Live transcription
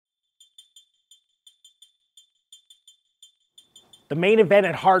The main event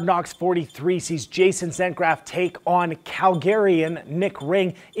at Hard Knocks 43 sees Jason Zentgraf take on Calgarian Nick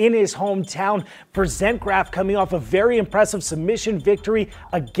Ring in his hometown. For Zentgraf, coming off a very impressive submission victory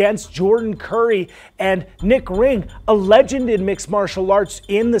against Jordan Curry, and Nick Ring, a legend in mixed martial arts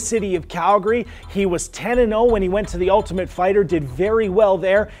in the city of Calgary. He was 10-0 when he went to the Ultimate Fighter, did very well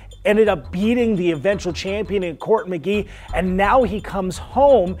there. Ended up beating the eventual champion in Court McGee, and now he comes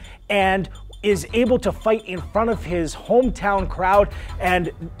home and is able to fight in front of his hometown crowd,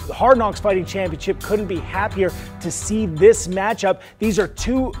 and Hard Knocks Fighting Championship couldn't be happier to see this matchup. These are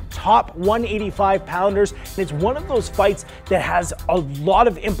two top 185 pounders, and it's one of those fights that has a lot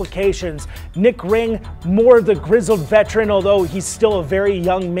of implications. Nick Ring, more the grizzled veteran, although he's still a very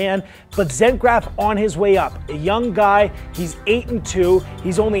young man, but Zentgraf on his way up. A young guy, he's 8-2.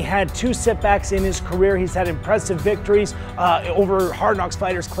 He's only had 2 setbacks in his career. He's had impressive victories over Hard Knocks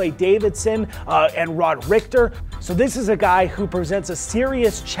fighters Clay Davidson and Rod Richter. So this is a guy who presents a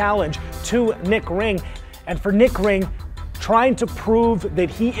serious challenge to Nick Ring. And for Nick Ring, trying to prove that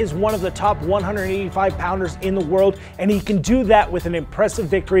he is one of the top 185 pounders in the world, and he can do that with an impressive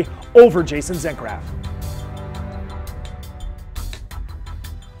victory over Jason Zentgraf.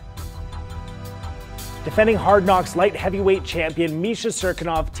 Defending Hard Knocks light heavyweight champion Misha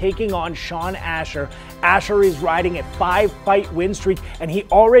Cirkunov taking on Sean Asher. Asher is riding a 5-fight win streak, and he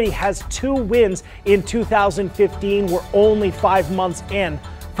already has 2 wins in 2015. We're only 5 months in.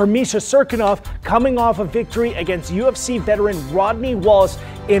 For Misha Cirkunov, coming off a victory against UFC veteran Rodney Wallace,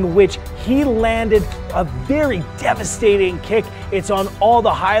 in which he landed a very devastating kick. It's on all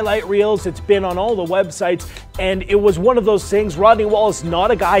the highlight reels, it's been on all the websites, and it was one of those things. Rodney Wallace,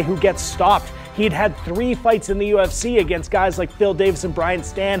 not a guy who gets stopped. He'd had 3 fights in the UFC against guys like Phil Davis and Brian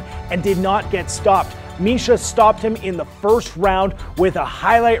Stann and did not get stopped. Misha stopped him in the first round with a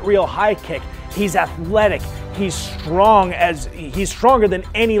highlight reel high kick. He's athletic, he's strong, he's stronger than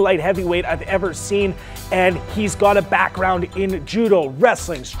any light heavyweight I've ever seen, and he's got a background in judo,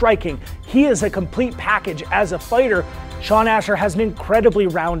 wrestling, striking. He is a complete package as a fighter. Sean Asher has an incredibly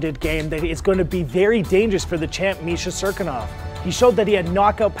rounded game that is going to be very dangerous for the champ Misha Cirkunov. He showed that he had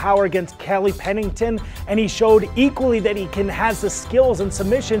knockout power against Kelly Pennington, and he showed equally that he has the skills and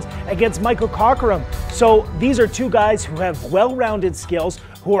submissions against Michael Cockrum. So these are 2 guys who have well-rounded skills,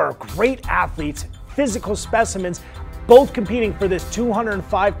 who are great athletes, physical specimens, both competing for this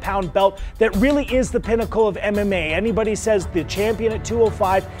 205-pound belt that really is the pinnacle of MMA. Anybody says the champion at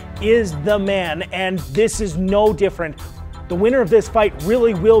 205 is the man, and this is no different. The winner of this fight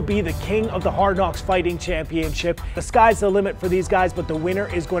really will be the king of the Hard Knocks Fighting Championship. The sky's the limit for these guys, but the winner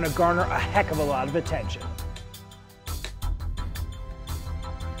is going to garner a heck of a lot of attention.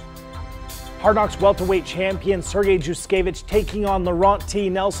 Hard Knocks welterweight champion Sergey Juskevich taking on Laurent T.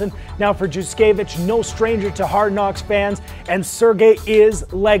 Nelson. Now for Juskevich, no stranger to Hard Knocks fans, and Sergey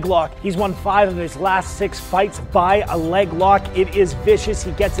is leg lock. He's won 5 of his last 6 fights by a leg lock. It is vicious.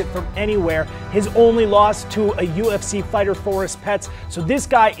 He gets it from anywhere. His only loss to a UFC fighter, Forrest Petz. So this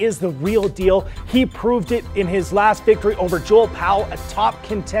guy is the real deal. He proved it in his last victory over Joel Powell, a top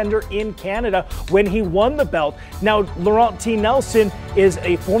contender in Canada, when he won the belt. Now Laurent T. Nelson is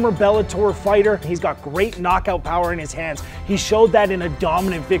a former Bellator fighter. He's got great knockout power in his hands. He showed that in a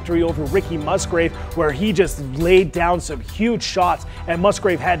dominant victory over Ricky Musgrave, where he just laid down some huge shots and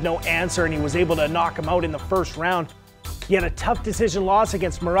Musgrave had no answer, and he was able to knock him out in the first round. He had a tough decision loss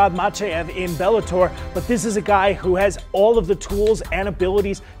against Murad Makhachev in Bellator, but this is a guy who has all of the tools and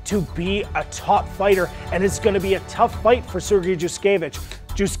abilities to be a top fighter, and it's going to be a tough fight for Sergey Juskevich.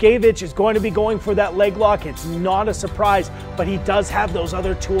 Juskevich is going to be going for that leg lock. It's not a surprise, but he does have those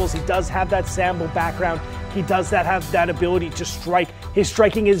other tools. He does have that sambo background. He does have that ability to strike. His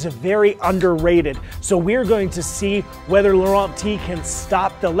striking is very underrated. So we're going to see whether Laurent T can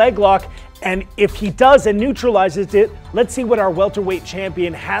stop the leg lock. And if he does and neutralizes it, let's see what our welterweight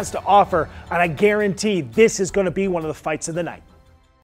champion has to offer. And I guarantee this is going to be one of the fights of the night.